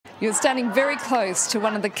You're standing very close to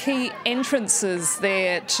one of the key entrances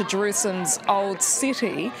there to Jerusalem's Old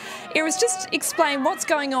City. Iris, just explain what's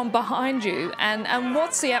going on behind you and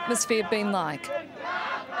what's the atmosphere been like?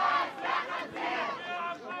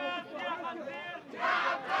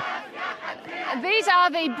 These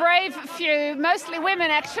are the brave few, mostly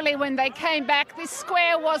women actually, when they came back. This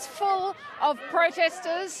square was full of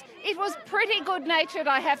protesters. It was pretty good-natured,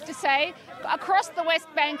 I have to say. Across the West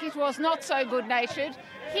Bank it was not so good-natured.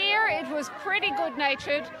 Here it was pretty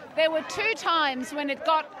good-natured. There were two times when it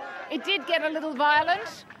did get a little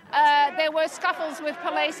violent. There were scuffles with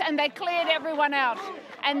police and they cleared everyone out.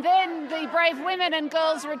 And then the brave women and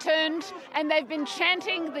girls returned and they've been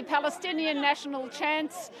chanting the Palestinian national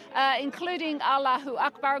chants, including Allahu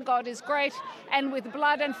Akbar, God is great, and with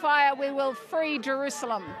blood and fire we will free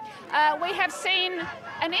Jerusalem. We have seen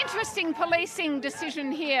an interesting policing decision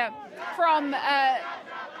here from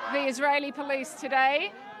the Israeli police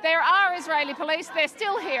today. There are Israeli police, they're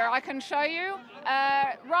still here, I can show you,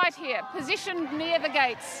 right here, positioned near the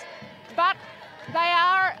gates. But they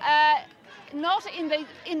are not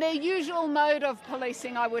in their usual mode of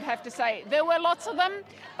policing, I would have to say. There were lots of them,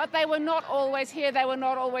 but they were not always here, they were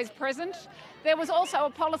not always present. There was also a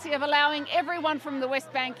policy of allowing everyone from the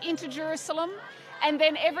West Bank into Jerusalem, and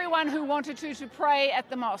then everyone who wanted to pray at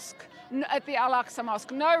the mosque, at the Al-Aqsa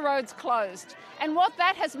Mosque. No roads closed. And what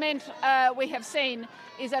that has meant, we have seen,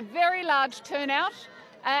 is a very large turnout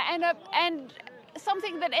and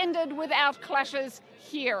something that ended without clashes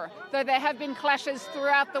here, though there have been clashes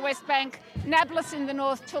throughout the West Bank, Nablus in the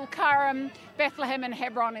north, Tulkarem, Bethlehem and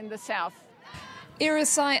Hebron in the south.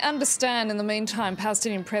 Iris, I understand in the meantime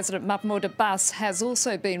Palestinian President Mahmoud Abbas has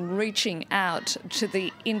also been reaching out to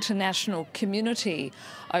the international community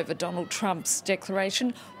over Donald Trump's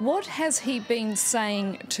declaration. What has he been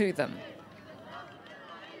saying to them?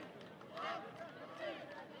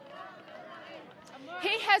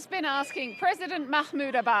 He has been asking, President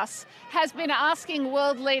Mahmoud Abbas has been asking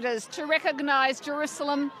world leaders to recognise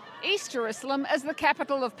Jerusalem, East Jerusalem, as the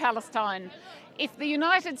capital of Palestine. If the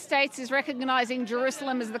United States is recognising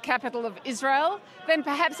Jerusalem as the capital of Israel, then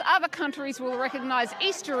perhaps other countries will recognise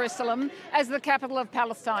East Jerusalem as the capital of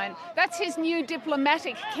Palestine. That's his new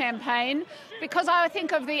diplomatic campaign, because I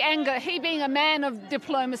think of the anger, he being a man of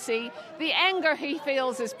diplomacy, the anger he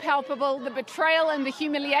feels is palpable, the betrayal and the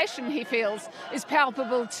humiliation he feels is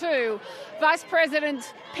palpable too. Vice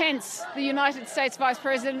President Pence, the United States Vice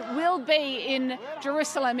President, will be in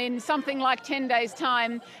Jerusalem in something like 10 days'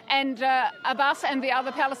 time, and Abbas and the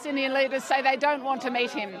other Palestinian leaders say they don't want to meet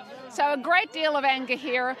him. So a great deal of anger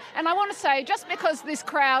here. And I want to say, just because this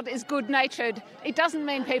crowd is good-natured, it doesn't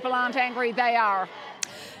mean people aren't angry, they are.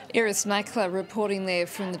 Iris Nakla reporting there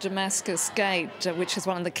from the Damascus Gate, which is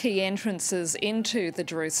one of the key entrances into the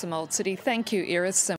Jerusalem Old City. Thank you, Iris.